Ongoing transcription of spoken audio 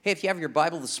Hey, if you have your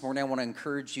Bible this morning, I want to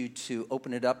encourage you to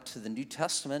open it up to the New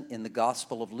Testament in the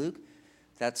Gospel of Luke.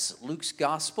 That's Luke's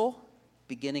Gospel,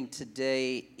 beginning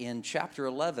today in chapter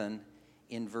 11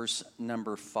 in verse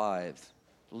number 5.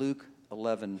 Luke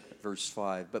 11, verse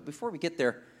 5. But before we get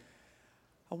there,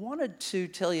 I wanted to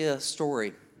tell you a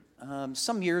story.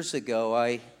 Some years ago,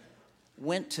 I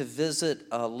went to visit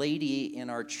a lady in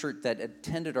our church that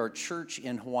attended our church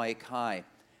in Hawaii Kai.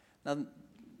 Now,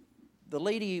 the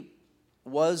lady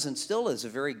was and still is a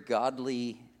very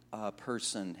godly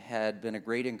person, had been a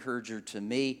great encourager to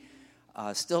me,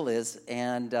 still is,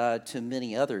 and to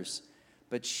many others.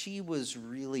 But she was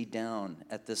really down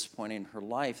at this point in her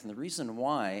life, and the reason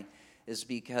why is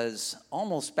because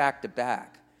almost back to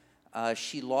back,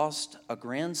 she lost a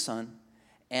grandson,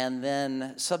 and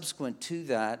then subsequent to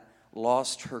that,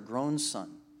 lost her grown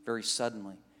son very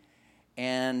suddenly.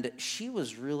 And she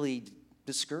was really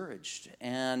discouraged,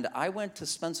 and I went to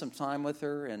spend some time with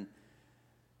her and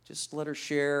just let her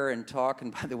share and talk.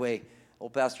 And by the way,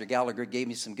 old Pastor Gallagher gave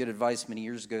me some good advice many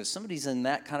years ago. If somebody's in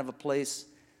that kind of a place,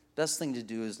 best thing to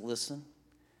do is listen.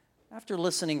 After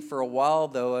listening for a while,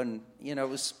 though, and it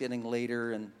was getting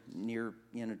later and near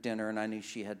dinner, and I knew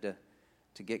she had to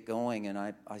get going, and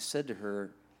I said to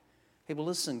her, "Hey, well,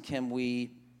 listen, can we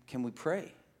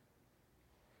pray?"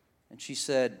 And she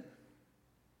said,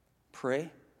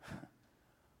 "Pray?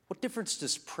 What difference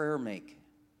does prayer make?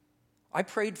 I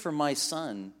prayed for my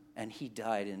son, and he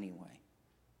died anyway."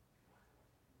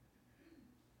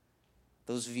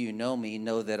 Those of you who know me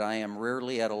know that I am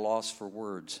rarely at a loss for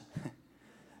words.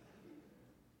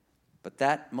 But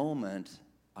that moment,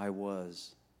 I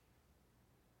was.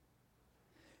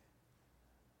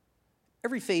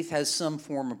 Every faith has some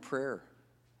form of prayer.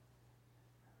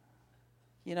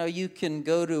 You can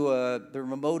go to the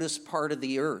remotest part of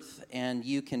the earth, and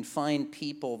you can find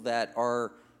people that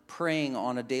are praying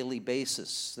on a daily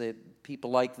basis. People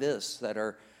like this that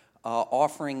are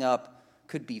offering up,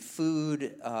 could be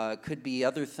food, could be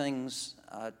other things,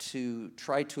 to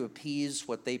try to appease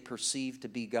what they perceive to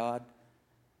be God.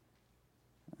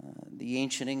 The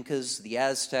ancient Incas, the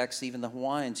Aztecs, even the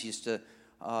Hawaiians used to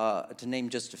name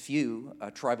just a few,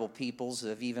 tribal peoples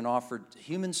have even offered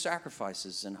human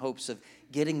sacrifices in hopes of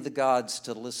getting the gods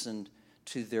to listen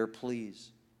to their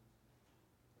pleas.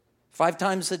 5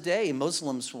 times a day,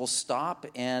 Muslims will stop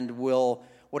and will,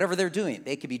 whatever they're doing,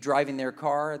 they could be driving their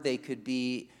car, they could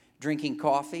be drinking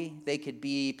coffee, they could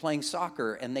be playing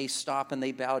soccer, and they stop and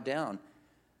they bow down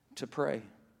to pray.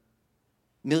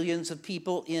 Millions of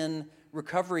people in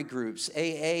recovery groups,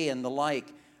 AA and the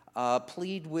like,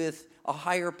 plead with a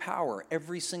higher power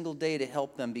every single day to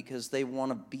help them because they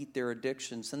want to beat their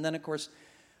addictions. And then, of course,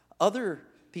 other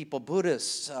people,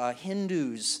 Buddhists,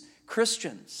 Hindus,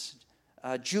 Christians,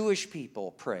 Jewish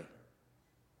people pray.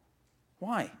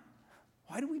 Why?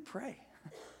 Why do we pray?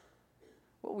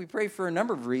 Well, we pray for a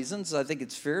number of reasons. I think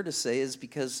it's fair to say is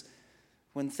because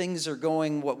when things are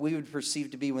going what we would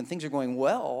perceive to be, when things are going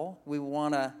well, we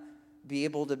want to be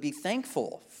able to be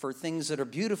thankful for things that are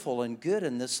beautiful and good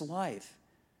in this life.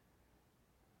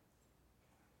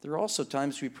 There are also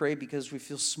times we pray because we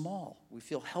feel small, we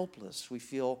feel helpless, we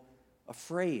feel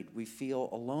afraid, we feel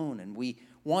alone, and we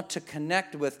want to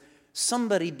connect with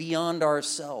somebody beyond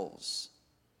ourselves,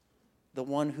 the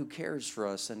one who cares for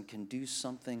us and can do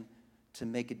something to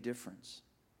make a difference.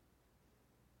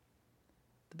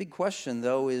 The big question,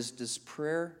 though, is does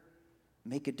prayer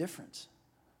make a difference?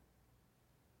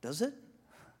 Does it?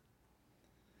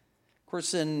 Of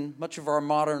course, in much of our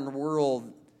modern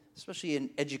world, especially in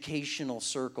educational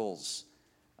circles,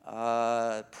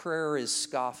 prayer is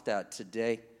scoffed at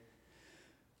today.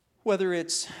 Whether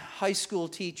it's high school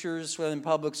teachers, whether in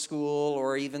public school,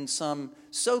 or even some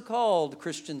so-called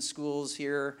Christian schools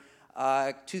here,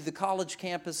 to the college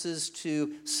campuses,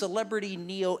 to celebrity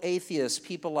neo-atheists,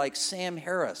 people like Sam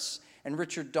Harris and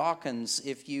Richard Dawkins.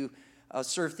 If you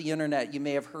surf the internet, you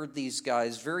may have heard these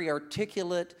guys, very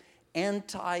articulate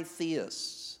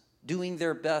anti-theists, doing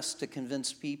their best to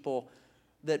convince people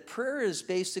that prayer is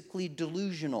basically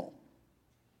delusional.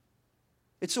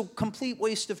 It's a complete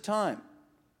waste of time.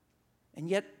 And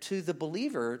yet, to the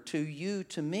believer, to you,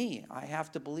 to me, I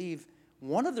have to believe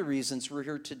one of the reasons we're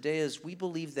here today is we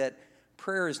believe that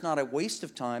prayer is not a waste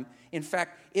of time. In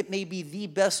fact, it may be the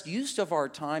best use of our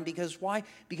time because why?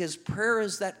 Because prayer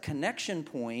is that connection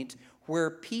point where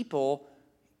people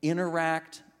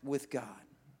interact with God.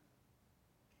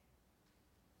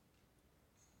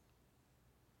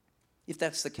 If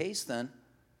that's the case, then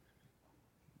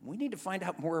we need to find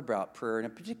out more about prayer, and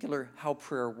in particular, how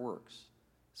prayer works.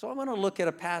 So I want to look at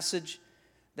a passage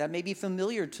that may be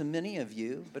familiar to many of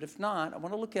you, but if not, I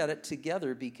want to look at it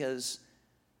together because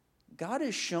God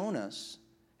has shown us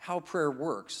how prayer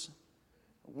works.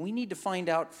 We need to find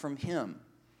out from him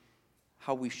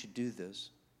how we should do this.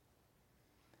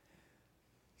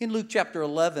 In Luke chapter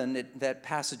 11, that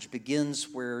passage begins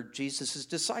where Jesus'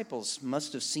 disciples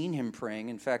must have seen him praying.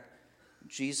 In fact,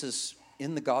 Jesus,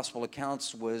 in the gospel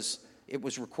accounts, it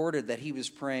was recorded that he was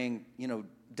praying,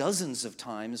 dozens of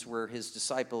times, where his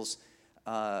disciples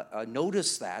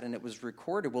noticed that, and it was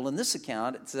recorded. Well, in this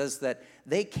account, it says that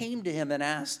they came to him and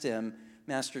asked him,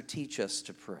 "Master, teach us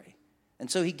to pray." And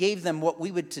so he gave them what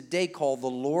we would today call the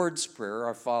Lord's Prayer,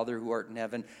 "Our Father who art in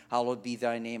heaven, hallowed be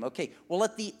thy name." Okay, well,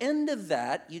 at the end of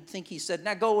that, you'd think he said,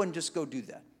 "Now go and just go do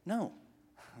that." No.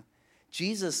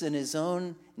 Jesus, in his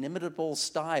own inimitable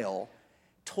style,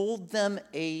 told them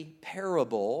a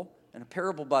parable. And a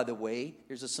parable, by the way,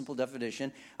 here's a simple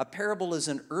definition. A parable is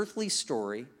an earthly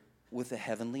story with a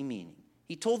heavenly meaning.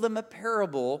 He told them a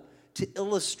parable to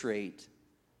illustrate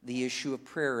the issue of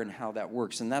prayer and how that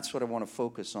works. And that's what I want to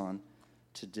focus on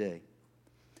today.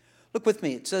 Look with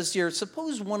me. It says here,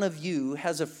 suppose one of you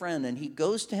has a friend and he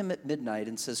goes to him at midnight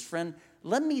and says, "Friend,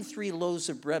 lend me 3 loaves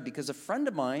of bread because a friend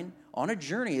of mine on a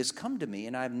journey has come to me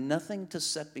and I have nothing to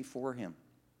set before him."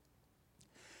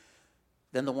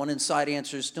 Then the one inside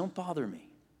answers, "Don't bother me.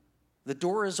 The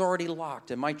door is already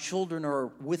locked and my children are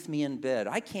with me in bed.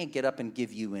 I can't get up and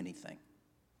give you anything."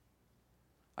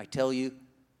 I tell you,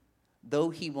 though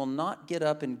he will not get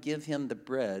up and give him the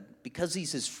bread because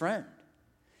he's his friend,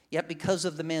 yet because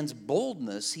of the man's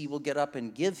boldness, he will get up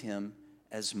and give him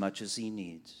as much as he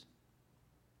needs.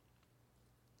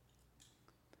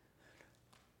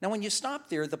 Now, when you stop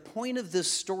there, the point of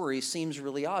this story seems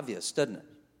really obvious, doesn't it?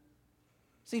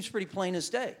 Seems pretty plain as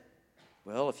day.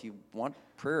 Well, if you want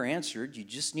prayer answered, you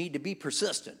just need to be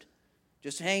persistent.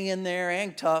 Just hang in there,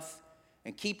 hang tough,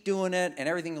 and keep doing it, and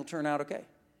everything will turn out okay.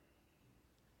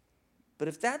 But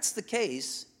if that's the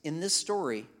case in this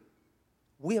story,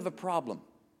 we have a problem.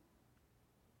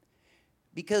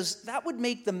 Because that would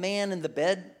make the man in the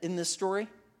bed in this story,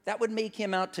 that would make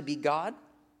him out to be God,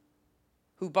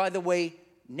 who, by the way,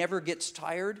 never gets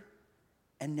tired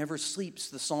and never sleeps.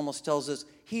 The psalmist tells us,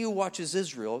 "He who watches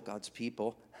Israel," God's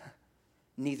people,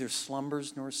 "neither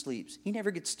slumbers nor sleeps." He never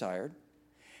gets tired.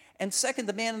 And second,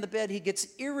 the man in the bed, he gets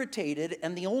irritated,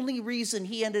 and the only reason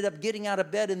he ended up getting out of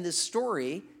bed in this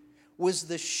story was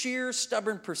the sheer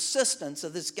stubborn persistence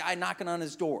of this guy knocking on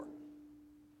his door.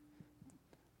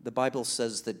 The Bible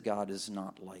says that God is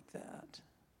not like that.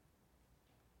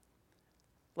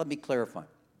 Let me clarify.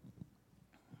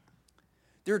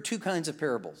 There are 2 kinds of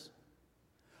parables.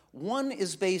 One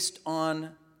is based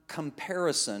on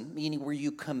comparison, meaning where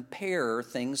you compare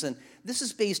things, and this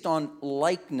is based on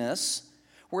likeness,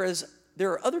 whereas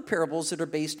there are other parables that are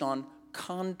based on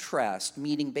contrast,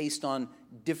 meaning based on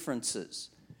differences.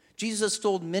 Jesus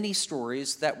told many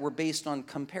stories that were based on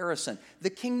comparison. The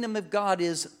kingdom of God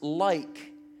is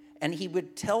like, and he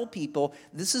would tell people,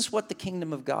 this is what the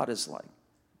kingdom of God is like.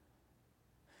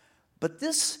 But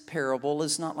this parable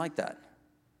is not like that.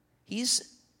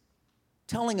 He's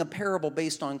telling a parable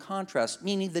based on contrast,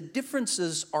 meaning the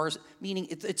differences are, meaning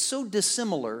it's so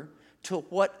dissimilar to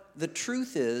what the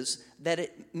truth is that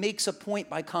it makes a point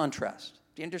by contrast.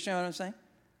 Do you understand what I'm saying?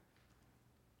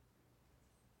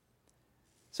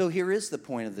 So here is the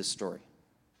point of this story.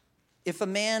 If a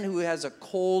man who has a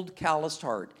cold, calloused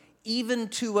heart, even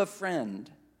to a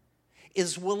friend,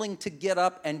 is willing to get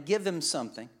up and give him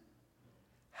something,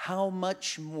 how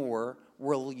much more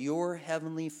will your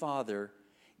heavenly Father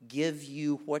give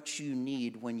you what you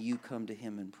need when you come to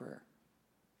him in prayer?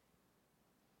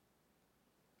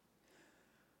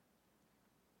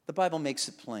 The Bible makes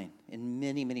it plain in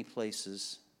many, many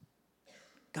places.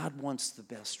 God wants the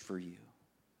best for you.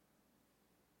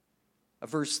 A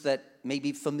verse that may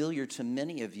be familiar to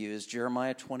many of you is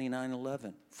Jeremiah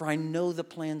 29:11. "For I know the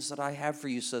plans that I have for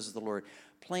you, says the Lord,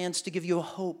 plans to give you a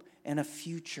hope and a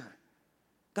future."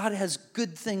 God has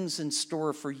good things in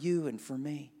store for you and for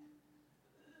me.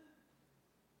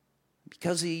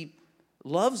 Because he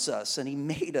loves us and he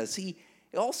made us. He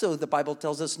also, the Bible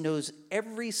tells us, knows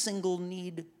every single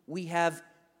need we have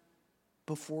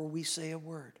before we say a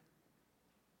word.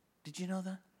 Did you know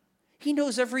that? He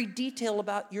knows every detail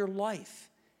about your life.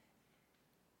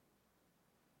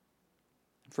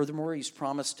 Furthermore, he's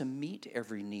promised to meet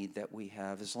every need that we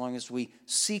have as long as we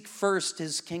seek first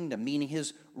his kingdom, meaning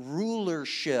his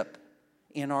rulership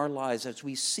in our lives. As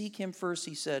we seek him first,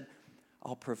 he said,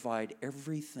 "I'll provide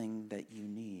everything that you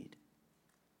need."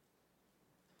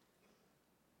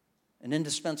 An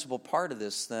indispensable part of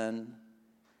this, then,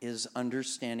 is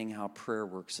understanding how prayer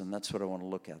works, and that's what I want to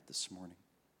look at this morning.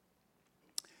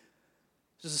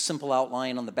 This is a simple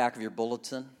outline on the back of your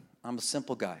bulletin. I'm a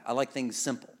simple guy. I like things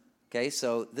simple. Okay,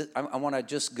 so I want to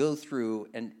just go through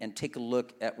and take a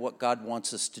look at what God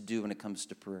wants us to do when it comes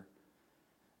to prayer.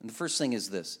 And the first thing is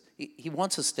this. He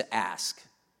wants us to ask.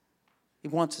 He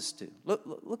wants us to.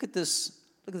 Look at this.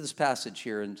 Look at this passage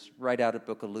here, and it's right out of the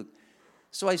book of Luke.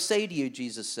 So I say to you,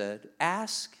 Jesus said,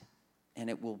 ask,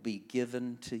 and it will be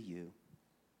given to you.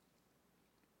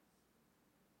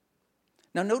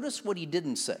 Now notice what he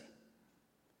didn't say.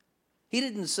 He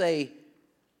didn't say,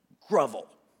 grovel.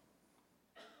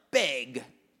 Beg.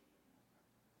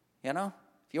 You know?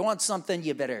 If you want something,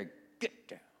 you better get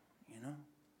down. You know?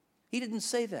 He didn't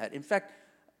say that. In fact,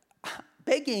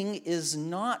 begging is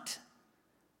not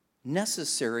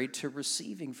necessary to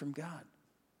receiving from God.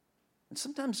 And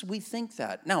sometimes we think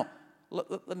that. Now,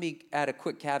 let me add a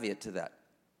quick caveat to that.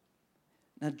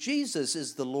 Now, Jesus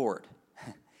is the Lord.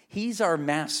 He's our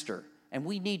master, and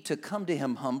we need to come to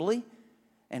him humbly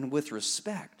and with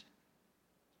respect.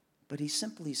 But he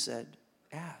simply said,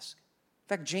 ask. In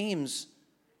fact, James,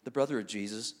 the brother of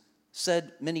Jesus,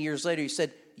 said many years later, he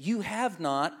said, you have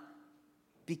not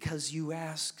because you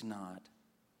ask not.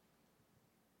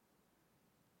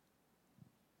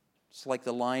 It's like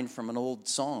the line from an old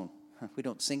song. We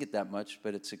don't sing it that much,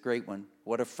 but it's a great one.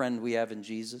 What a friend we have in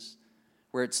Jesus.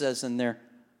 Where it says in there,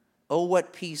 oh,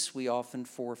 what peace we often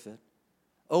forfeit.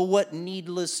 Oh, what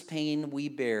needless pain we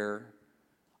bear.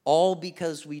 All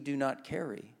because we do not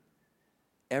carry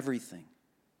everything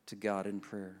to God in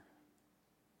prayer.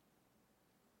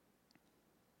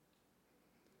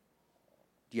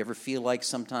 Do you ever feel like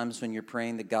sometimes when you're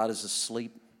praying that God is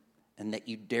asleep and that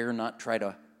you dare not try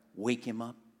to wake him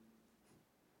up?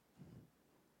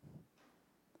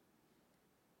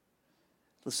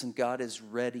 Listen, God is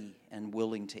ready and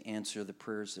willing to answer the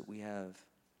prayers that we have.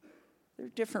 There are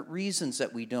different reasons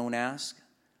that we don't ask.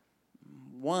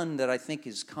 One that I think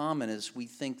is common is we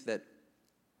think that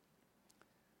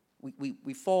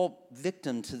we fall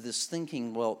victim to this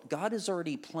thinking, well, God has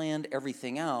already planned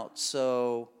everything out,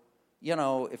 so, you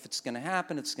know, if it's going to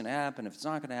happen, it's going to happen. If it's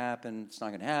not going to happen, it's not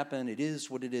going to happen. It is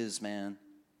what it is, man.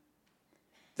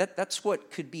 That's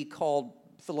what could be called,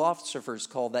 philosophers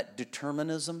call that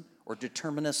determinism or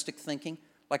deterministic thinking.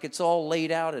 Like it's all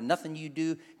laid out and nothing you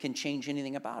do can change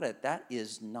anything about it. That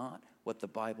is not what the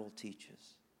Bible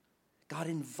teaches. God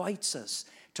invites us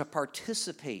to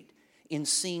participate in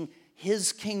seeing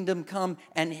his kingdom come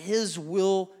and his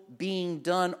will being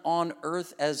done on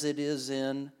earth as it is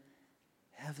in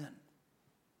heaven.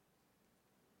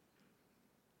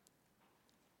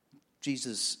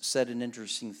 Jesus said an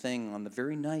interesting thing on the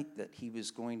very night that he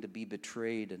was going to be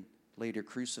betrayed and later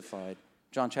crucified.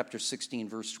 John chapter 16,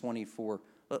 verse 24.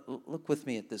 Look with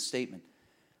me at this statement.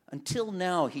 Until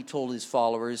now, he told his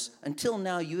followers, until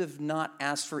now you have not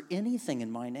asked for anything in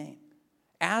my name.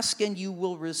 Ask and you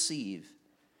will receive,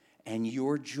 and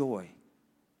your joy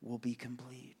will be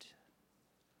complete.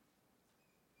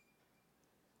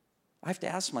 I have to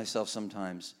ask myself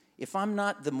sometimes, if I'm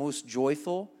not the most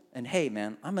joyful, and hey,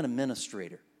 man, I'm an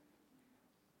administrator.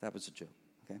 That was a joke,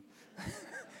 okay?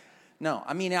 No,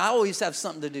 I mean, I always have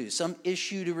something to do, some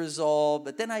issue to resolve,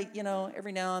 but then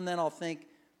every now and then I'll think,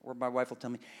 or my wife will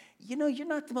tell me, you're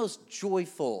not the most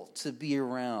joyful to be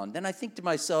around. Then I think to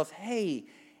myself, hey,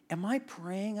 am I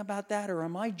praying about that, or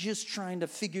am I just trying to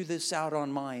figure this out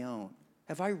on my own?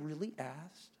 Have I really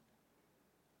asked?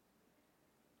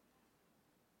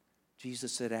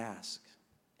 Jesus said, ask,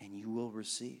 and you will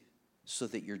receive, so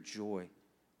that your joy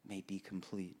may be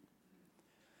complete.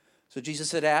 So Jesus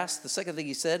said, ask. The second thing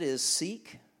he said is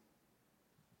seek.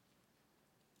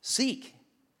 Seek,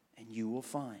 and you will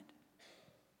find.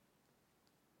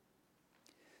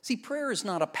 See, prayer is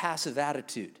not a passive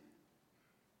attitude.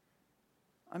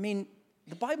 I mean,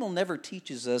 the Bible never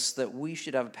teaches us that we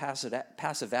should have a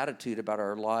passive attitude about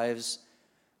our lives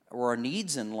or our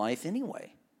needs in life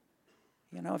anyway.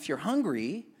 If you're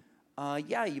hungry,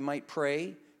 you might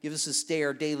pray, give us this day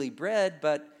our daily bread,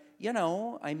 but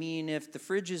if the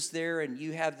fridge is there and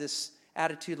you have this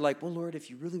attitude like, well, Lord, if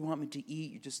you really want me to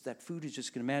eat, that food is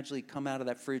just going to magically come out of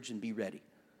that fridge and be ready.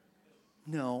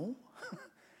 No.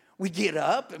 We get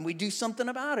up and we do something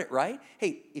about it, right?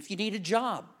 Hey, if you need a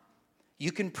job,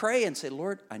 you can pray and say,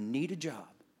 Lord, I need a job.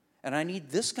 And I need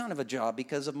this kind of a job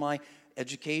because of my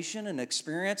education and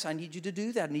experience. I need you to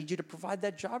do that. I need you to provide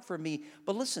that job for me.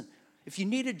 But listen, if you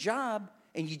need a job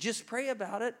and you just pray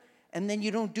about it and then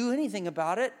you don't do anything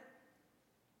about it,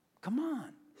 come on.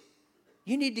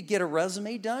 You need to get a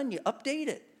resume done. You update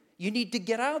it. You need to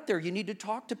get out there. You need to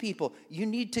talk to people. You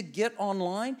need to get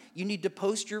online. You need to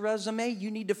post your resume.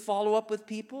 You need to follow up with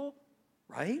people,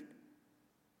 right?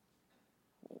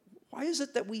 Why is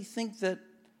it that we think that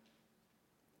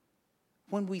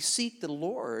when we seek the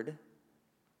Lord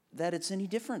that it's any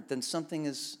different than something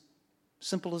as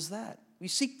simple as that. We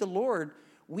seek the Lord,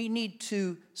 we need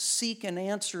to seek an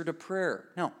answer to prayer.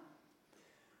 Now,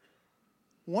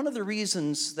 one of the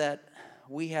reasons that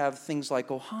we have things like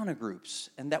Ohana groups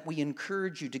and that we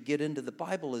encourage you to get into the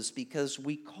Bible is because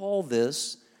we call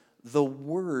this the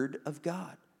Word of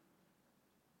God.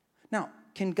 Now,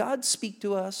 can God speak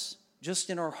to us just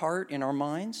in our heart, in our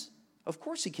minds? Of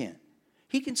course He can.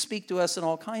 He can speak to us in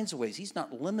all kinds of ways. He's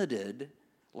not limited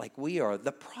like we are.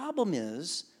 The problem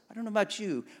is, I don't know about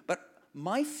you, but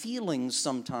my feelings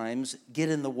sometimes get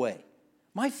in the way.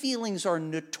 My feelings are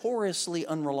notoriously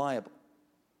unreliable.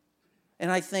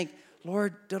 And I think,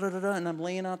 Lord, da-da-da-da, and I'm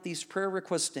laying out these prayer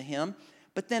requests to Him,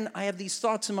 but then I have these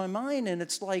thoughts in my mind, and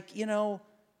it's like,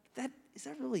 is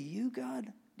that really you,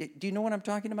 God? Do you know what I'm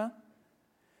talking about?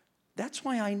 That's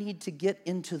why I need to get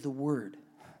into the Word.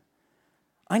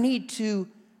 I need to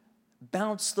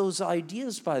bounce those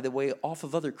ideas, by the way, off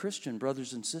of other Christian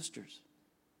brothers and sisters.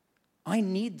 I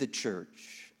need the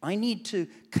church. I need to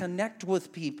connect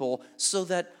with people so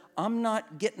that I'm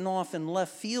not getting off in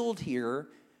left field here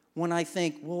when I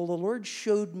think, well, the Lord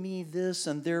showed me this,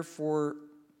 and therefore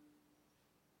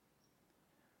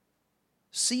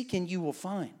seek and you will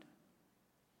find.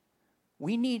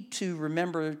 We need to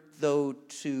remember, though,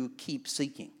 to keep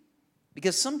seeking.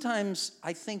 Because sometimes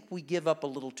I think we give up a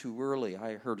little too early.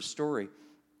 I heard a story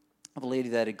of a lady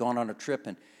that had gone on a trip,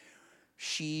 and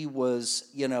she was,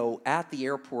 at the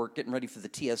airport getting ready for the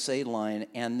TSA line,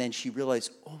 and then she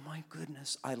realized, oh my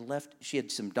goodness, she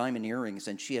had some diamond earrings,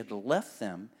 and she had left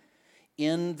them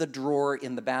in the drawer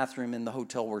in the bathroom in the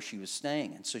hotel where she was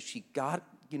staying. And so she got,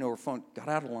 her phone, got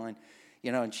out of line,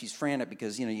 and she's frantic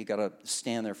because, you got to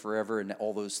stand there forever and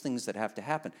all those things that have to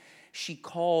happen. She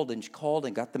called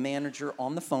and got the manager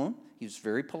on the phone. He was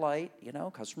very polite,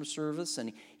 customer service.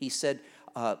 And he said,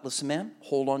 listen, ma'am,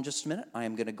 hold on just a minute. I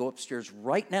am going to go upstairs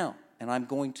right now, and I'm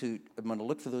going to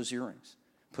look for those earrings.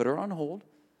 Put her on hold.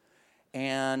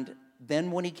 And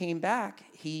then when he came back,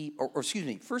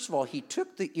 first of all, he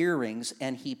took the earrings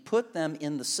and he put them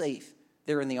in the safe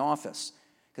there in the office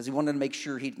because he wanted to make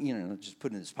sure he, just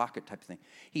put it in his pocket type of thing.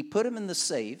 He put them in the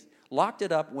safe, locked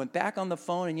it up, went back on the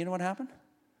phone, and you know what happened?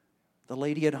 The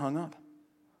lady had hung up.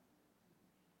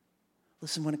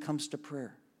 Listen, when it comes to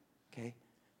prayer, okay,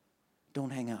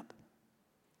 don't hang up.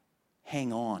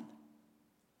 Hang on.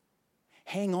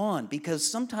 Hang on, because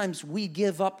sometimes we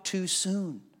give up too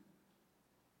soon.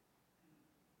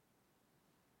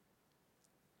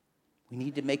 We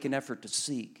need to make an effort to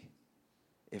seek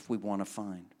if we want to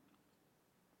find.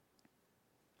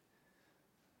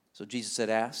 So Jesus said,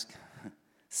 ask,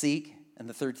 seek, and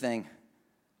the third thing,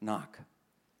 knock.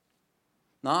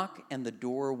 Knock, and the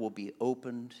door will be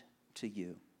opened to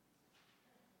you.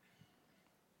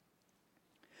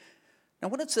 Now,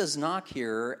 when it says knock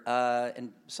here,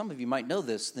 and some of you might know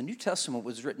this, the New Testament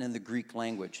was written in the Greek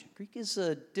language. Greek is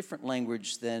a different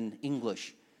language than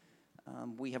English.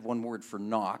 We have one word for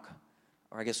knock,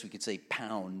 or I guess we could say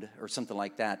pound, or something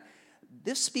like that.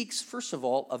 This speaks, first of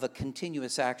all, of a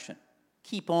continuous action.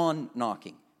 Keep on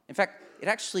knocking. In fact,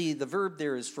 the verb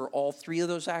there is for all three of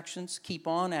those actions. Keep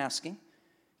on asking,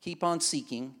 keep on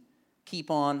seeking, keep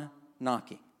on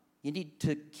knocking. You need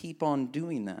to keep on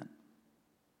doing that.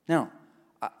 Now,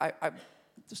 I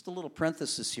just a little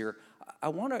parenthesis here. I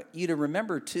want you to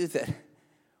remember, too, that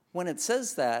when it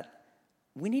says that,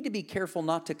 we need to be careful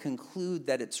not to conclude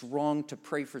that it's wrong to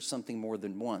pray for something more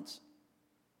than once.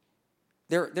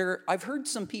 I've heard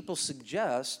some people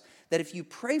suggest that if you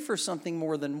pray for something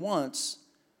more than once,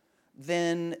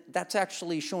 then that's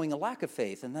actually showing a lack of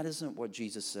faith, and that isn't what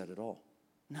Jesus said at all.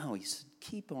 No, he said,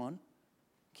 keep on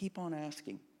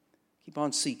asking, keep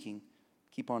on seeking,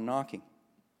 keep on knocking.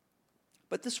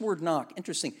 But this word knock,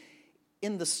 interesting.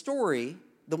 In the story,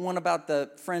 the one about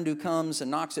the friend who comes and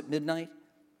knocks at midnight,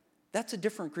 that's a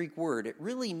different Greek word. It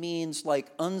really means like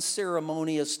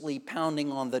unceremoniously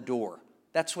pounding on the door.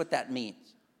 That's what that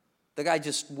means. The guy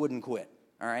just wouldn't quit,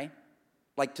 all right?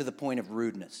 Like to the point of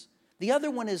rudeness. The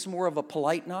other one is more of a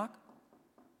polite knock.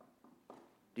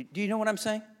 Do you know what I'm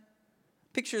saying?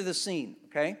 Picture the scene,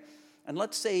 okay? And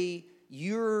let's say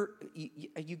you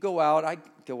go out. I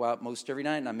go out most every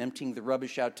night, and I'm emptying the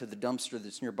rubbish out to the dumpster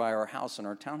that's nearby our house in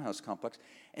our townhouse complex.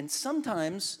 And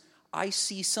sometimes I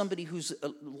see somebody whose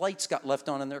lights got left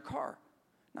on in their car.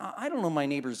 Now, I don't know my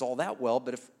neighbors all that well,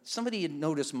 but if somebody had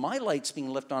noticed my lights being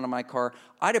left on in my car,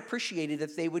 I'd appreciate it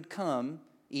if they would come,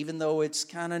 even though it's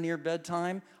kind of near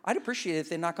bedtime. I'd appreciate it if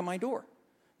they knock on my door.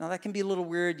 Now, that can be a little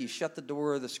weird. You shut the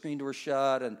door, the screen door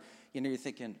shut, and you're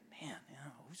thinking, man,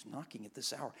 who's knocking at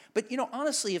this hour? But,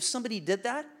 honestly, if somebody did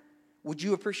that, would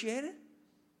you appreciate it?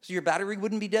 So your battery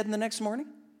wouldn't be dead in the next morning?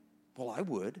 Well, I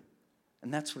would.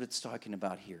 And that's what it's talking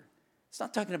about here. It's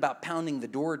not talking about pounding the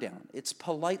door down. It's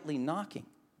politely knocking.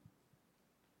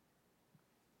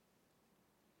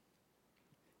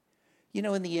 You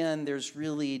know, in the end, there's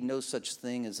really no such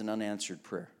thing as an unanswered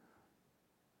prayer.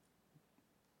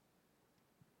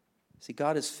 See,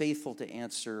 God is faithful to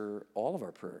answer all of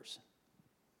our prayers.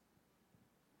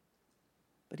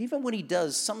 But even when he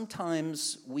does,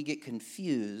 sometimes we get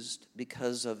confused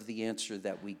because of the answer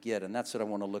that we get. And that's what I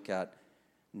want to look at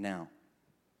now.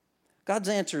 God's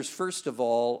answers, first of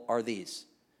all, are these.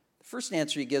 The first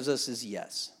answer he gives us is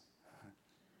yes.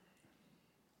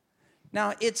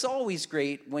 Now, it's always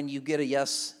great when you get a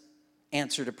yes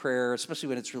answer to prayer, especially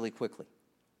when it's really quickly.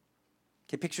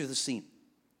 Okay, picture the scene.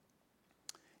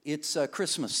 It's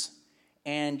Christmas,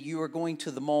 and you are going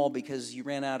to the mall because you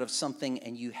ran out of something,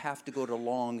 and you have to go to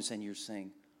Long's, and you're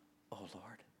saying, "Oh,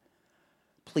 Lord,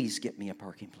 please get me a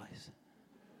parking place."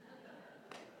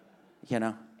 You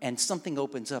know, and something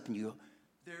opens up, and you go,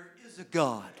 "There is a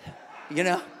God," you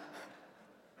know.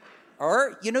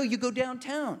 Or, you know, you go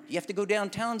downtown. You have to go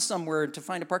downtown somewhere to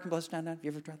find a parking place downtown. Have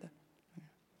you ever tried that?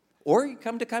 Or you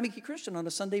come to Kamiki Christian on a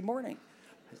Sunday morning.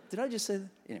 Did I just say that?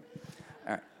 Anyway,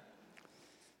 all right.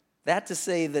 That to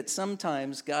say that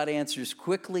sometimes God answers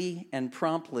quickly and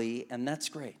promptly, and that's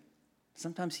great.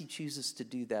 Sometimes he chooses to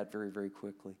do that very, very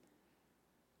quickly.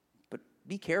 But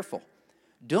be careful.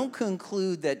 Don't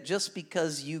conclude that just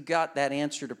because you got that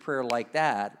answer to prayer like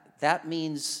that, that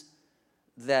means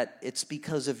that it's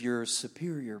because of your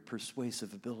superior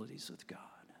persuasive abilities with God.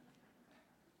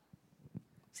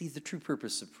 See, the true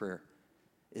purpose of prayer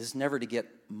is never to get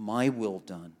my will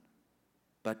done,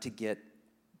 but to get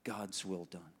God's will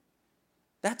done.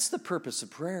 That's the purpose of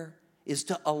prayer, is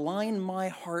to align my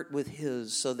heart with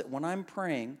his so that when I'm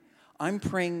praying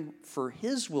for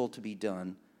his will to be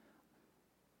done,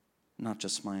 not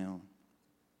just my own.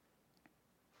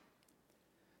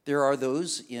 There are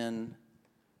those in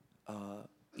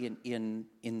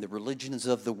the religions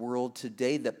of the world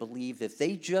today that believe if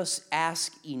they just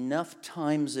ask enough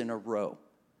times in a row,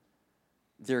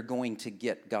 they're going to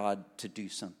get God to do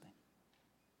something.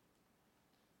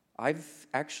 I've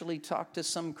actually talked to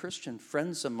some Christian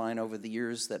friends of mine over the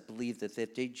years that believe that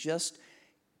if they just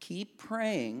keep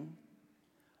praying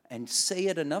and say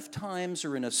it enough times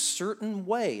or in a certain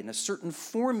way, in a certain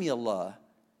formula,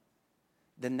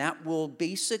 then that will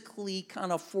basically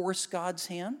kind of force God's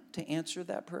hand to answer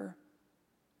that prayer.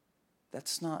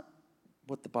 That's not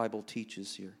what the Bible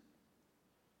teaches here.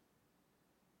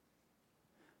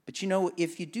 But you know,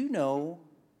 if you do know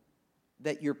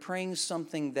that you're praying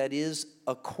something that is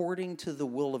according to the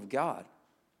will of God,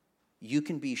 you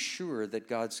can be sure that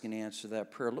God's going to answer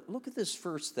that prayer. Look at this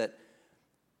verse that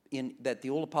the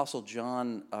old apostle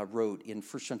John wrote in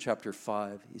 1 John chapter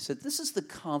 5. He said, "This is the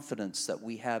confidence that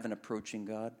we have in approaching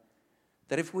God,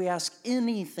 that if we ask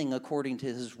anything according to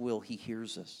his will, he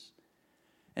hears us.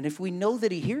 And if we know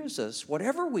that he hears us,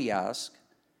 whatever we ask,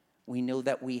 we know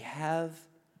that we have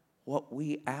what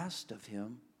we asked of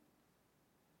him."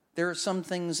 There are some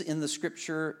things in the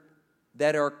scripture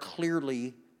that are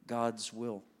clearly God's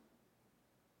will.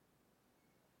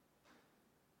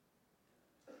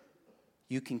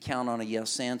 You can count on a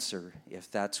yes answer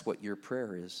if that's what your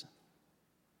prayer is.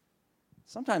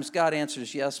 Sometimes God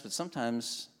answers yes, but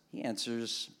sometimes he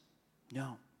answers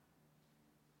no.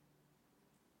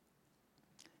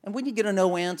 And when you get a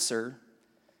no answer,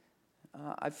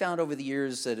 I've found over the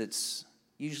years that it's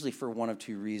usually for one of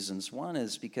two reasons. One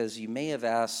is because you may have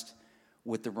asked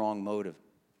with the wrong motive.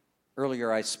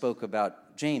 Earlier I spoke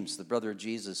about James, the brother of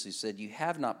Jesus, who said, "You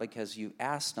have not because you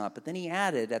ask not." But then he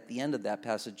added at the end of that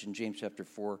passage in James chapter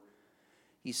 4,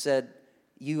 he said,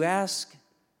 "You ask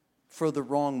for the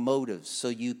wrong motives so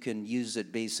you can use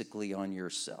it basically on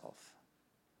yourself."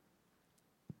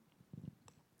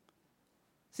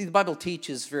 See, the Bible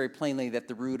teaches very plainly that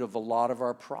the root of a lot of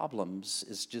our problems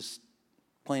is just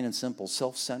plain and simple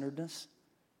self-centeredness,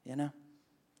 you know.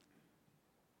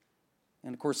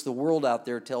 And of course, the world out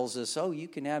there tells us, "Oh, you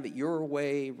can have it your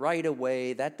way, right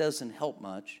away." That doesn't help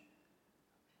much.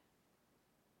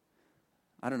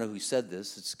 I don't know who said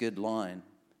this. It's a good line.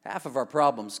 Half of our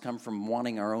problems come from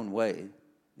wanting our own way.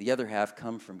 The other half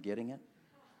come from getting it.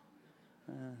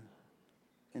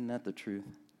 Isn't that the truth?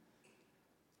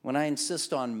 When I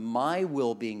insist on my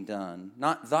will being done,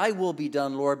 not thy will be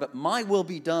done, Lord, but my will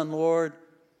be done, Lord,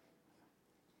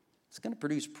 it's going to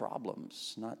produce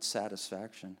problems, not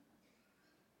satisfaction.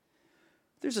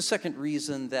 There's a second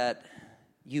reason that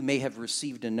you may have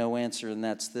received a no answer, and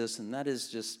that's this, and that is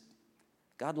just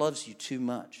God loves you too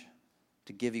much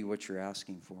to give you what you're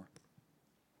asking for.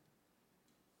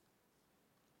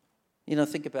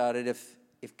 Think about it.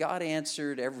 If God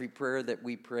answered every prayer that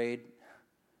we prayed,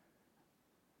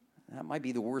 that might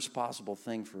be the worst possible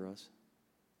thing for us.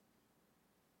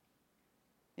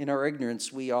 In our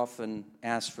ignorance, we often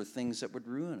ask for things that would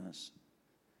ruin us.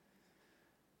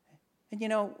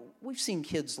 And we've seen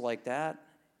kids like that.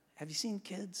 Have you seen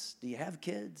kids? Do you have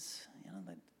kids?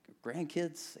 Like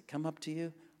grandkids that come up to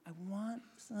you. I want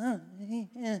something.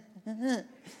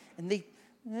 And they,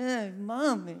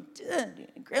 Mom and Dad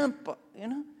and Grandpa,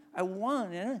 I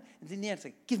want, And then you have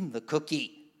to give them the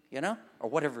cookie, or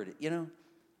whatever it is,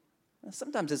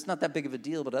 Sometimes it's not that big of a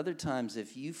deal, but other times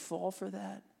if you fall for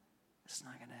that, it's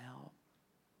not going to help.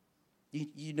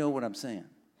 You know what I'm saying.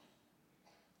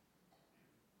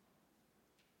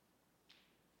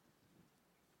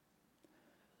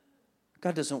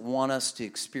 God doesn't want us to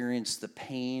experience the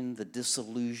pain, the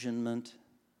disillusionment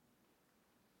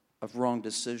of wrong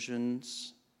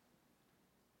decisions.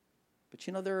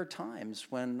 But there are times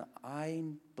when I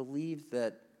believe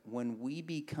that when we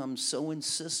become so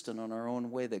insistent on our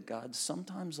own way that God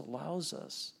sometimes allows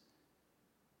us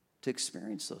to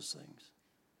experience those things.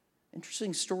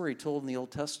 Interesting story told in the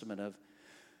Old Testament of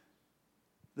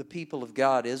the people of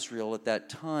God, Israel, at that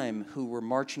time, who were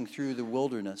marching through the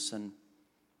wilderness, and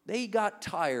they got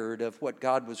tired of what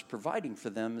God was providing for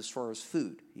them as far as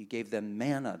food. He gave them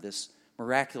manna, this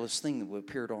miraculous thing that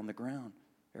appeared on the ground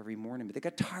every morning, but they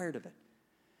got tired of it.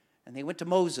 And they went to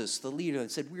Moses, the leader, and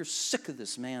said, "We're sick of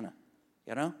this manna,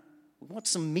 We want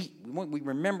some meat. We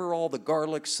remember all the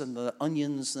garlics and the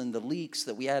onions and the leeks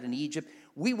that we had in Egypt.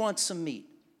 We want some meat."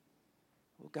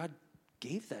 Well, God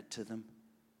gave that to them.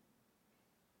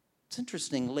 It's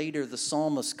interesting, later the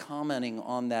psalmist commenting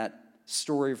on that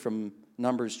story from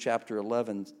Numbers chapter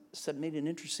 11 made an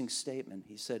interesting statement.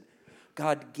 He said,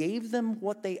 God gave them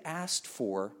what they asked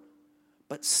for,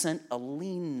 but sent a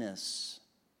leanness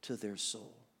to their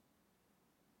soul.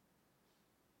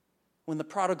 When the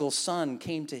prodigal son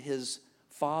came to his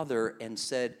father and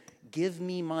said, "Give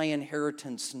me my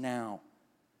inheritance now,"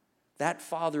 that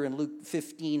father in Luke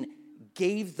 15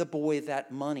 gave the boy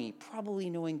that money, probably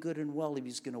knowing good and well he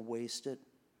was going to waste it.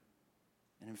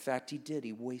 And in fact, he did.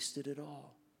 He wasted it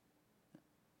all.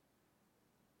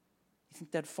 You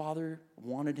think that father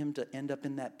wanted him to end up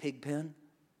in that pig pen?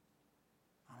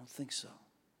 I don't think so.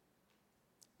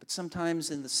 But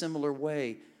sometimes in the similar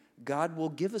way, God will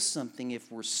give us something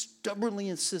if we're stubbornly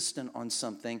insistent on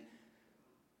something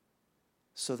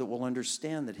so that we'll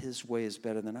understand that his way is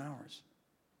better than ours.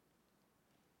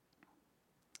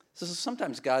 So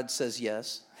sometimes God says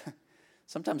yes.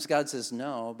 Sometimes God says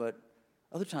no, but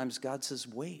other times God says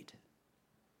wait.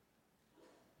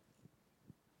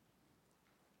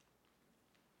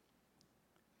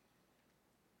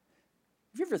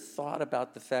 Have you ever thought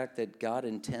about the fact that God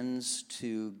intends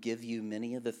to give you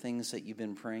many of the things that you've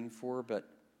been praying for, but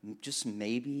just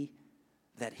maybe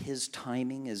that his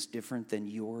timing is different than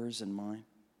yours and mine?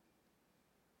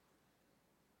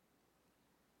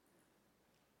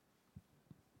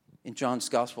 In John's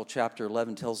Gospel, chapter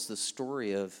 11 tells the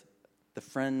story of the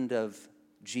friend of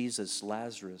Jesus,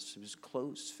 Lazarus. He was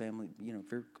close family,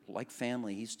 very like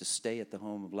family. He used to stay at the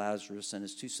home of Lazarus and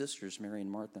his two sisters, Mary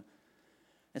and Martha.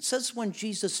 It says when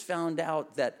Jesus found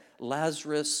out that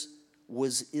Lazarus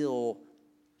was ill,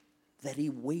 that he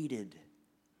waited.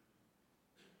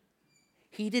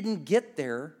 He didn't get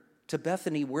there to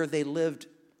Bethany where they lived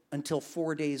until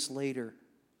 4 days later.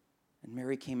 And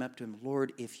Mary came up to him,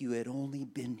 "Lord, if you had only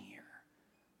been here,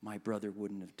 my brother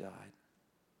wouldn't have died."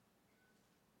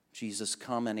 Jesus,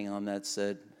 commenting on that,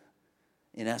 said,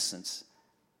 in essence,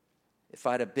 if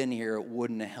I'd have been here, it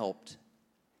wouldn't have helped.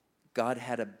 God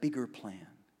had a bigger plan.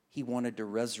 He wanted to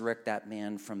resurrect that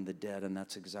man from the dead, and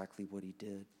that's exactly what he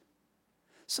did.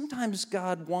 Sometimes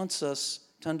God wants us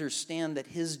to understand that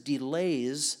his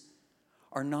delays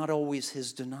are not always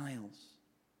his denials.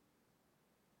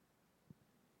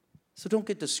 So don't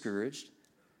get discouraged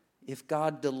if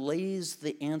God delays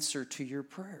the answer to your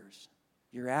prayers.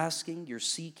 You're asking, you're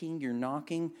seeking, you're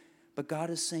knocking, but God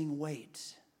is saying,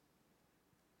 wait.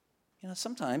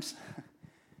 Sometimes,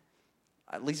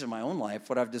 at least in my own life,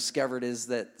 what I've discovered is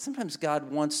that sometimes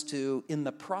God wants to, in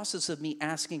the process of me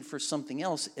asking for something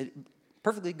else, a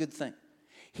perfectly good thing,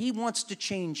 he wants to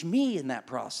change me in that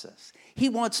process. He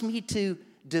wants me to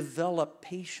develop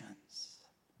patience.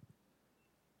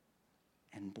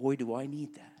 And boy, do I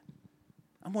need that.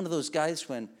 I'm one of those guys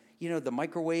when, the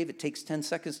microwave, it takes 10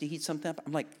 seconds to heat something up.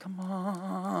 I'm like, come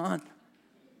on,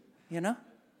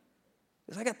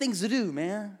 Because I got things to do,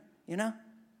 man,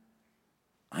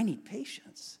 I need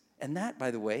patience. And that,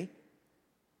 by the way,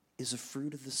 is a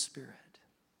fruit of the Spirit.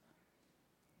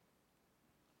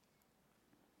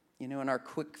 in our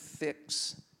quick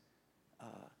fix,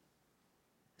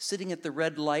 sitting at the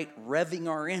red light, revving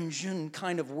our engine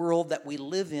kind of world that we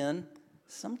live in,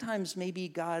 sometimes maybe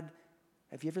God,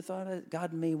 have you ever thought of it?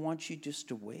 God may want you just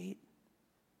to wait,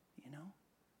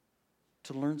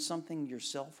 to learn something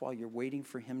yourself while you're waiting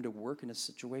for him to work in a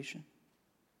situation?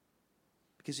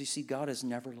 Because you see, God is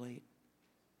never late.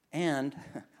 And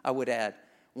I would add,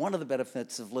 one of the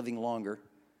benefits of living longer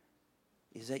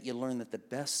is that you learn that the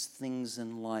best things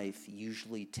in life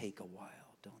usually take a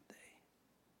while, don't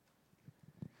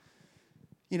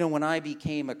they? When I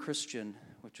became a Christian,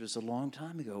 which was a long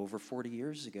time ago, over 40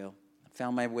 years ago, I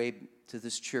found my way to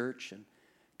this church and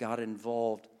got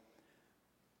involved.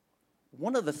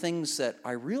 One of the things that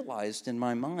I realized in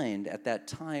my mind at that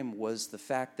time was the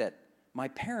fact that my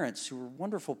parents, who were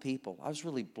wonderful people, I was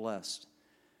really blessed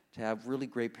to have really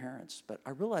great parents. But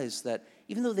I realized that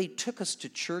even though they took us to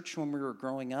church when we were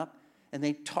growing up and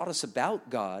they taught us about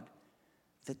God,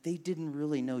 that they didn't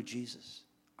really know Jesus.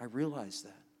 I realized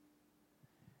that.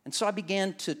 And so I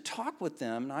began to talk with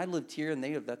them. And I lived here, and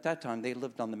at that time, they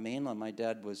lived on the mainland. My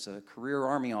dad was a career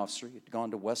Army officer. He had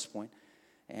gone to West Point.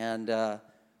 And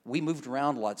we moved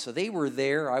around a lot. So they were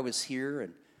there. I was here.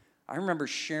 And I remember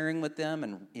sharing with them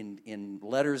and in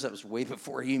letters. That was way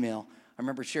before email. I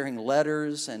remember sharing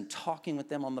letters and talking with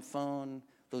them on the phone.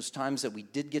 Those times that we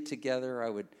did get together, I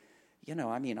would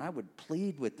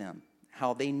plead with them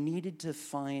how they needed to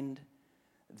find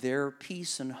their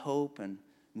peace and hope and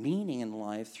meaning in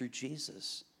life through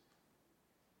Jesus.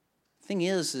 Thing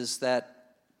is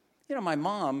that, my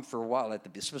mom, for a while,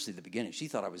 especially at the beginning, she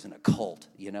thought I was in a cult,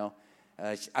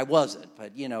 I wasn't,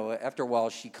 but, after a while,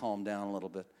 she calmed down a little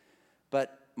bit.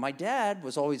 But my dad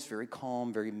was always very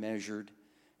calm, very measured,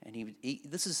 and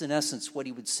this is, in essence, what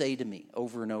he would say to me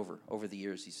over and over the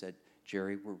years. He said,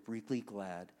 Jerry, we're really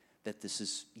glad that this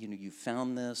is, you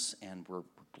found this, and we're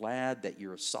glad that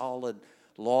you're a solid,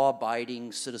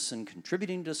 law-abiding citizen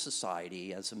contributing to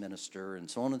society as a minister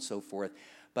and so on and so forth,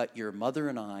 but your mother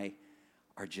and I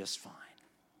are just fine.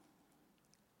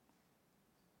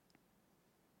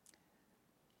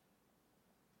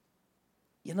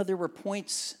 There were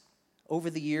points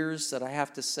over the years that I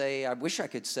have to say, I wish I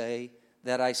could say,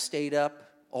 that I stayed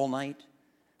up all night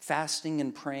fasting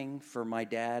and praying for my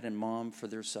dad and mom for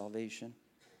their salvation.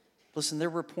 Listen, there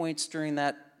were points during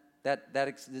that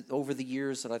over the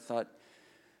years that I thought,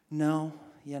 no,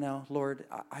 Lord,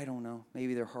 I don't know.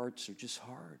 Maybe their hearts are just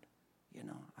hard.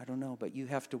 I don't know, but you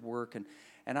have to work. And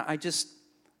I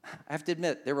have to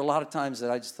admit, there were a lot of times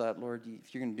that I just thought, Lord,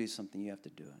 if you're going to do something, you have to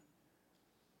do it.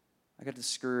 I got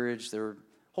discouraged. There were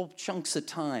whole chunks of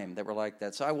time that were like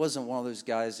that. So I wasn't one of those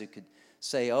guys that could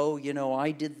say, oh,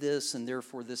 I did this and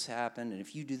therefore this happened. And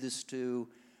if you do this too,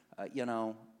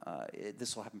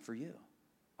 this will happen for you.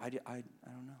 I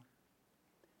don't know.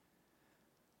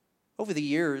 Over the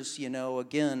years,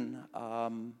 again,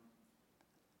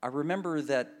 I remember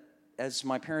that as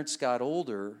my parents got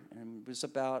older, and it was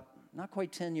about not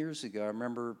quite 10 years ago, I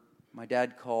remember my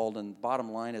dad called, and the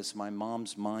bottom line is my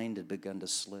mom's mind had begun to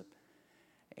slip.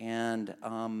 And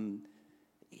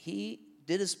he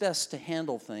did his best to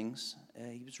handle things.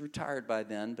 He was retired by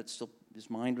then, but still his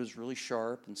mind was really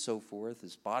sharp and so forth.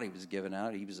 His body was given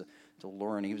out. Told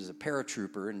Lauren, he was a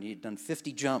paratrooper, and he'd done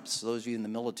 50 jumps, those of you in the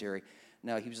military.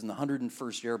 Now, he was in the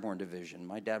 101st Airborne Division.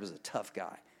 My dad was a tough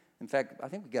guy. In fact, I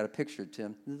think we got a picture of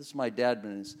Tim. This is my dad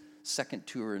in his second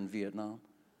tour in Vietnam.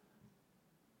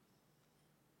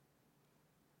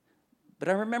 But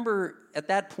I remember at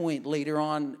that point later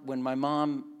on when my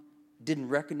mom didn't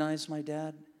recognize my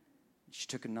dad, she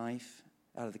took a knife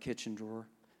out of the kitchen drawer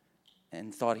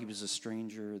and thought he was a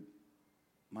stranger.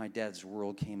 My dad's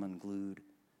world came unglued.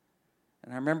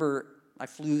 And I remember I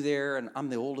flew there, and I'm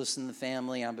the oldest in the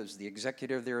family. I was the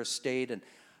executor of their estate, and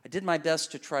I did my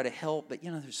best to try to help, but,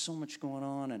 there's so much going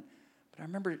on. But I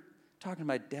remember talking to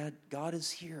my dad, God is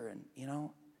here, and,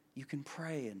 you can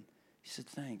pray. And he said,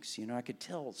 thanks. I could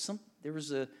tell there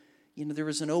was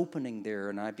an opening there,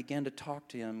 and I began to talk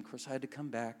to him. Of course, I had to come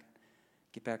back,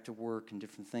 get back to work and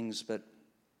different things, but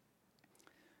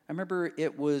I remember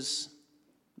it was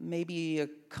maybe a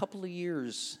couple of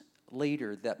years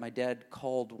later that my dad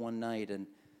called one night, and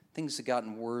things had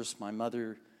gotten worse. My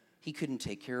mother, he couldn't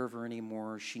take care of her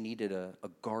anymore. She needed a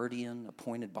guardian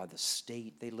appointed by the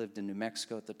state. They lived in New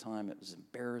Mexico at the time. It was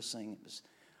embarrassing. It was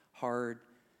hard.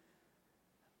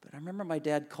 But I remember my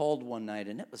dad called one night,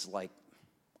 and it was like,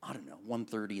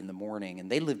 1:30 in the morning, and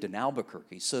they lived in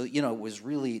Albuquerque. So, it was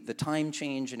really the time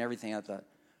change and everything. I thought,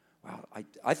 wow,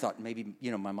 I thought maybe,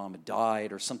 my mom had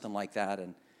died or something like that.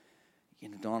 And,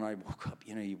 Dawn and I woke up,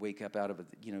 you wake up out of it,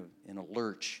 in a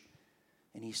lurch.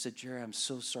 And he said, Jerry, I'm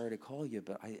so sorry to call you,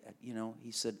 but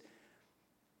he said,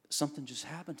 something just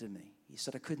happened to me. He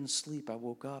said, I couldn't sleep. I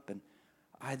woke up and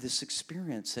I had this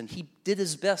experience. And he did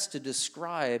his best to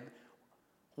describe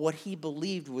what he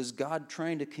believed was God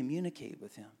trying to communicate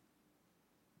with him.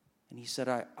 And he said,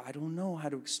 I don't know how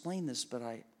to explain this, but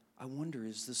I wonder,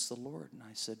 is this the Lord? And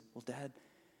I said, well, Dad,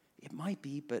 it might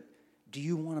be, but do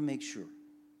you want to make sure?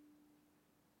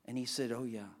 And he said, oh,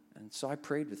 yeah. And so I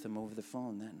prayed with him over the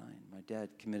phone that night. My dad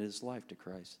committed his life to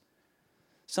Christ.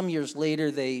 Some years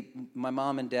later, my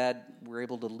mom and dad were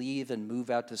able to leave and move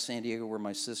out to San Diego where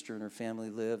my sister and her family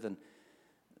live. And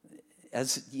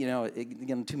as you know,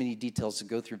 again, too many details to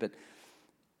go through, but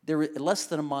there were less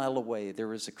than a mile away, there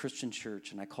was a Christian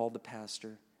church, and I called the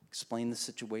pastor, explained the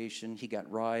situation. He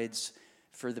got rides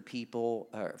for the people,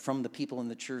 from the people in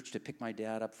the church to pick my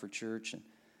dad up for church. And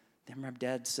then my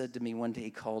dad said to me one day,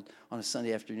 he called on a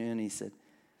Sunday afternoon, and he said,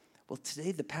 well,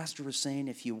 today the pastor was saying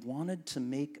if you wanted to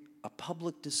make a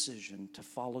public decision to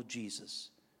follow Jesus,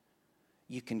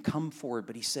 you can come forward.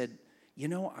 But he said,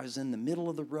 I was in the middle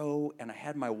of the row, and I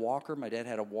had my walker. My dad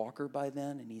had a walker by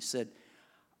then, and he said,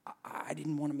 I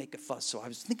didn't want to make a fuss, so I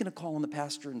was thinking of calling the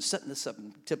pastor and setting this up.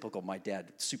 Typical, my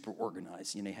dad, super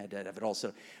organized. He had to have it all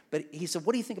set up. But he said,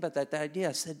 what do you think about that idea?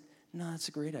 I said, no, that's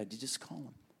a great idea. Just call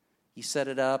him. He set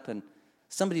it up, and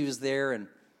somebody was there and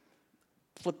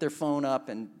flipped their phone up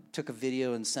and took a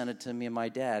video and sent it to me and my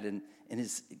dad. And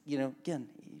his, again,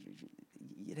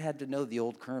 you had to know the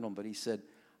old colonel, but he said,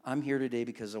 I'm here today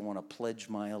because I want to pledge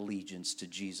my allegiance to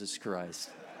Jesus Christ.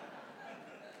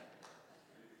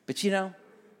 But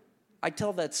I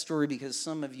tell that story because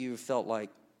some of you felt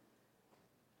like,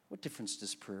 what difference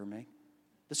does prayer make?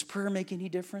 Does prayer make any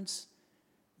difference?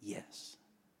 Yes,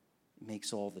 it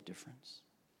makes all the difference.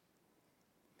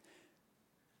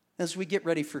 As we get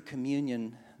ready for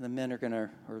communion,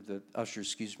 the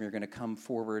ushers, are going to come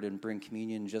forward and bring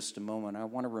communion in just a moment. I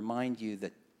want to remind you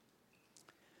that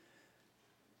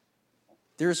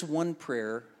there's one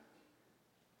prayer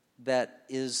that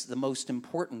is the most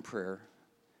important prayer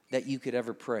that you could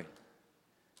ever pray.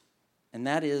 And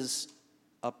that is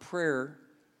a prayer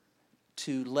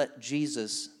to let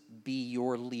Jesus be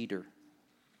your leader,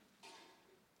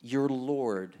 your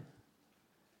Lord.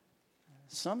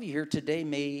 Some of you here today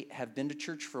may have been to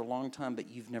church for a long time, but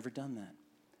you've never done that.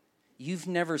 You've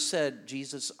never said,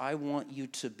 Jesus, I want you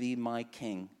to be my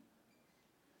king.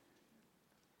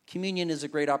 Communion is a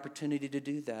great opportunity to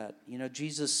do that.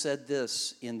 Jesus said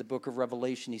this in the book of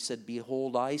Revelation. He said,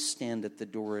 behold, I stand at the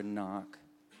door and knock.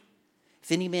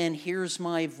 If any man hears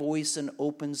my voice and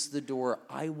opens the door,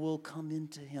 I will come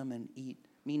into him and eat,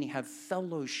 meaning have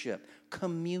fellowship,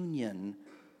 communion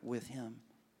with him.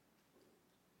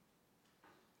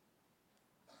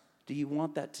 Do you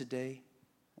want that today?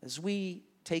 As we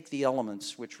take the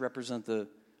elements which represent the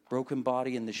broken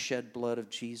body and the shed blood of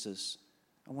Jesus,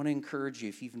 I want to encourage you,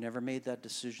 if you've never made that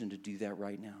decision, to do that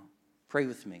right now. Pray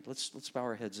with me. Let's bow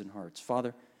our heads and hearts.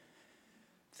 Father,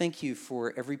 thank you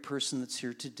for every person that's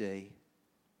here today.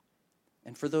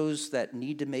 And for those that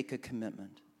need to make a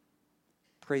commitment,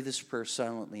 pray this prayer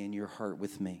silently in your heart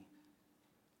with me.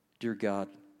 Dear God,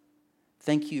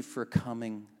 thank you for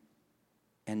coming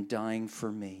and dying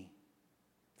for me.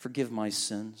 Forgive my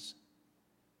sins.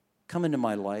 Come into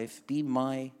my life. Be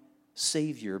my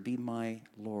Savior. Be my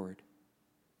Lord.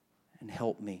 And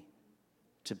help me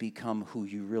to become who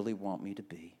you really want me to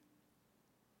be.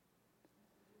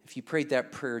 If you prayed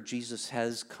that prayer, Jesus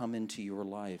has come into your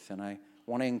life. And I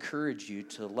want to encourage you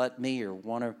to let me or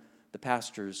one of the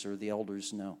pastors or the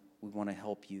elders know. We want to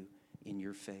help you in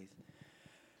your faith.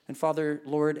 And Father,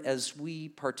 Lord, as we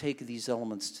partake of these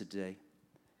elements today,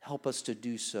 help us to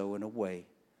do so in a way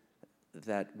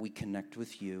that we connect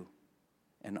with you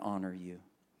and honor you.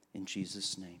 In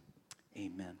Jesus' name,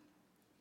 amen.